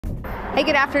Hey,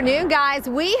 good afternoon, guys.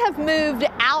 We have moved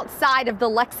outside of the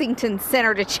Lexington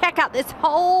Center to check out this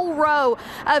whole row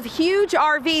of huge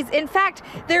RVs. In fact,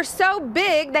 they're so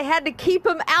big, they had to keep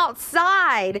them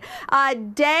outside.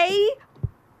 Day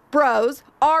Bros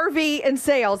RV and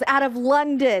Sales out of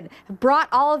London brought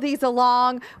all of these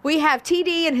along. We have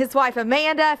TD and his wife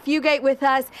Amanda Fugate with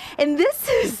us, and this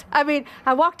is, I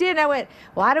walked in, I went,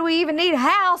 why do we even need a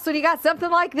house when you got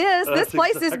something like this? This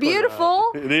place is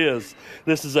beautiful. Right. It is.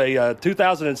 This is a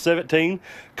 2017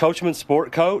 Coachman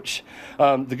Sport Coach.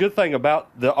 The good thing about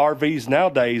the RVs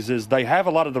nowadays is they have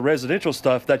a lot of the residential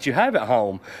stuff that you have at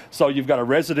home. So you've got a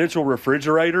residential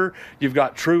refrigerator, you've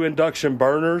got true induction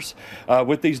burners.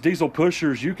 With these diesel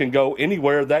pushers, you can go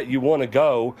anywhere that you want to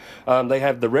go. They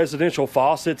have the residential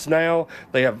faucets now.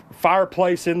 They have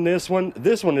fireplace in this one.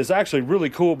 This one is actually really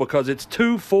cool because it's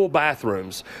 2 full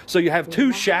bathrooms. So you have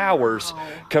 2 showers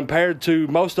compared to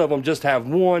most of them just have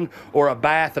 1 or a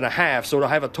bath and a half. So it'll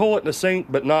have a toilet and a sink,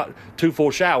 but not 2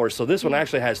 full showers. So this one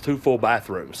actually has 2 full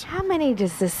bathrooms. How many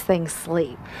does this thing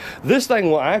sleep? This thing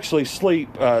will actually sleep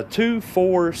 2,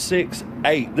 4, 6,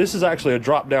 8. This is actually a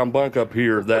drop-down bunk up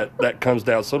here that comes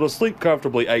down. So it'll sleep comfortably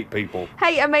 8 people.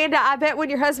 Hey, Amanda, I bet when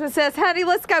your husband says, honey,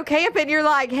 let's go camping, you're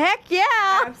like, heck yeah.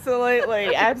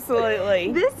 Absolutely,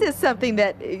 absolutely. This is something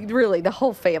that really the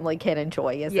whole family can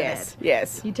enjoy, isn't it?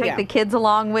 Yes. You take the kids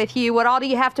along with you. What all do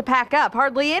you have to pack up?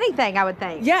 Hardly anything, I would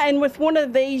think. Yeah, and with one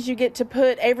of these, you get to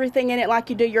put everything in it like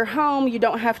you do your home. You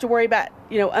don't have to worry about,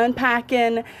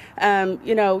 unpacking.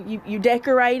 You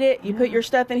decorate it. You put your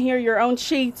stuff in here, your own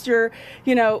sheets, your,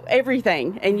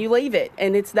 everything, and you leave it,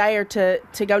 and it's there to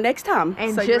go next time.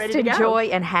 And so just enjoy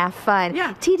and have fun.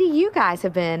 Yeah. TD, you guys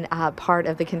have been part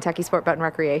of the Kentucky Sport Boat and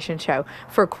Recreation Show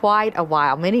for quite a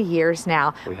while, many years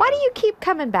now. Why do you keep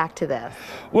coming back to this?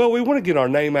 Well, we want to get our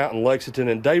name out in Lexington,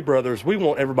 and Day Brothers, we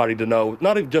want everybody to know,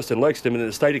 not even just in Lexington, but in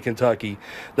the state of Kentucky,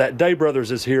 that Day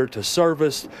Brothers is here to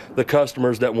service the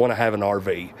customers that want to have an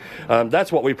RV.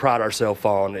 That's what we pride ourselves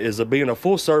on, is being a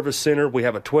full service center. We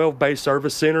have a 12-bay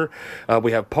service center.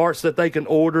 We have parts that they can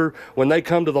order. When they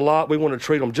come to the lot, we want to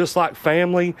treat them just like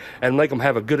family and make them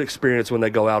have a good experience when they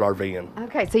go out RVing.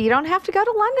 Okay, so you don't have to go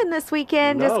to London this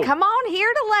weekend. No. Just come on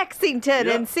here to Lexington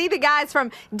and see the guys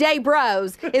from Day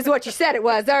Bros, is what you said it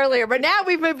was earlier. But now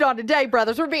we've moved on to Day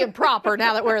Brothers. We're being proper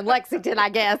now that we're in Lexington, I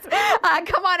guess.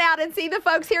 Come on out and see the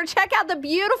folks here. Check out the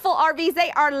beautiful RVs.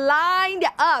 They are lined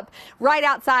up right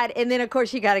outside. And then, of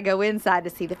course, you got to go inside to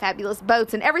see the fabulous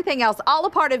boats and everything else, all a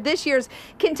part of this year's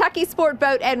Kentucky Sport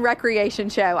Boat and Recreation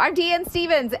Show. I'm Deanne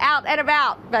Stevens, out and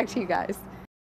about. Back to you guys.